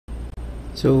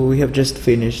So we have just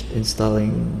finished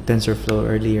installing Tensorflow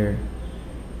earlier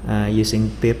using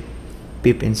pip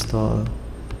install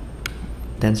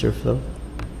Tensorflow,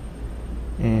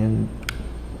 and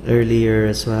earlier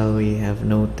as well we have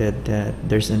noted that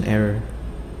there's an error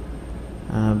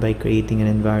by creating an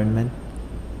environment.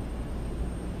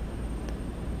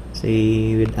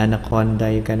 Say with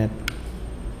Anaconda you cannot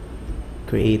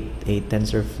create a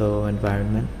Tensorflow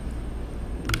environment,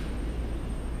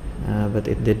 but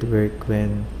it did work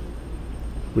when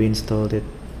we installed it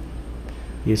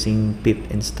using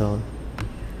pip install.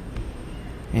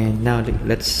 And now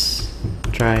let's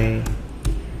try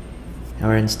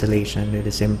our installation with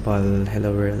a simple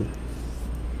hello world.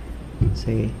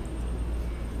 Say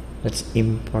let's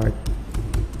import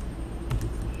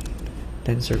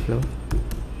Tensorflow.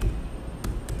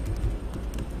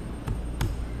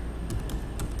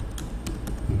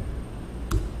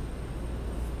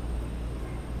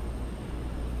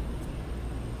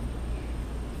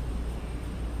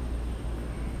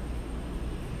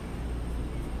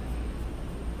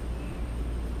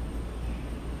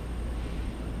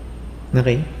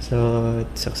 Okay, so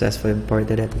it successfully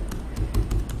imported it.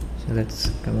 So let's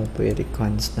come up with a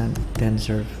constant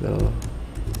Tensorflow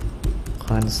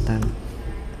constant,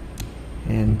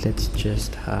 and let's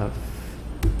just have,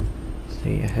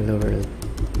 say, a hello world.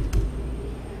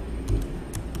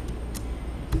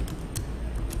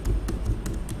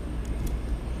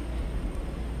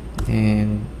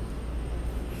 And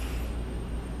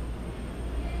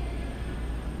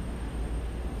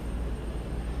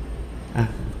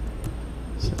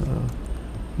so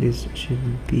this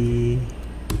should be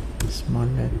small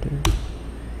letter,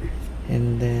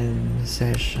 and then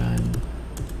session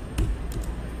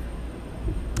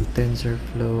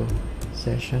Tensorflow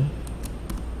session,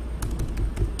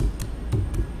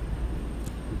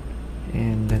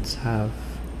 and let's have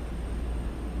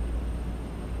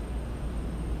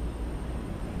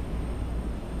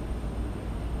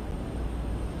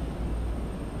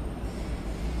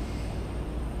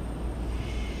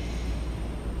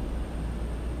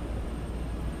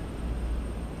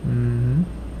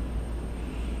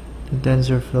the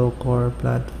Tensorflow core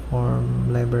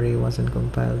platform library wasn't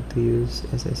compiled to use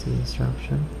SSE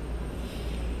instruction.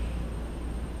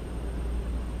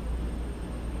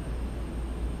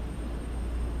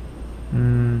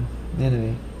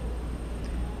 Anyway,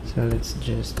 so let's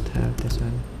just have this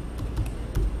one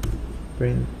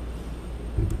print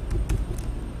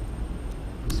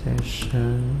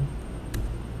session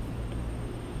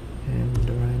and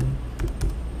run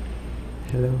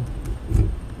hello.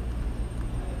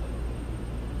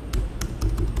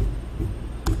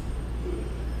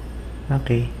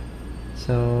 Okay,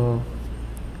 so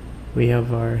we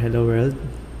have our hello world.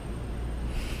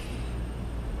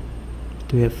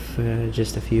 We have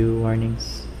just a few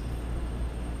warnings.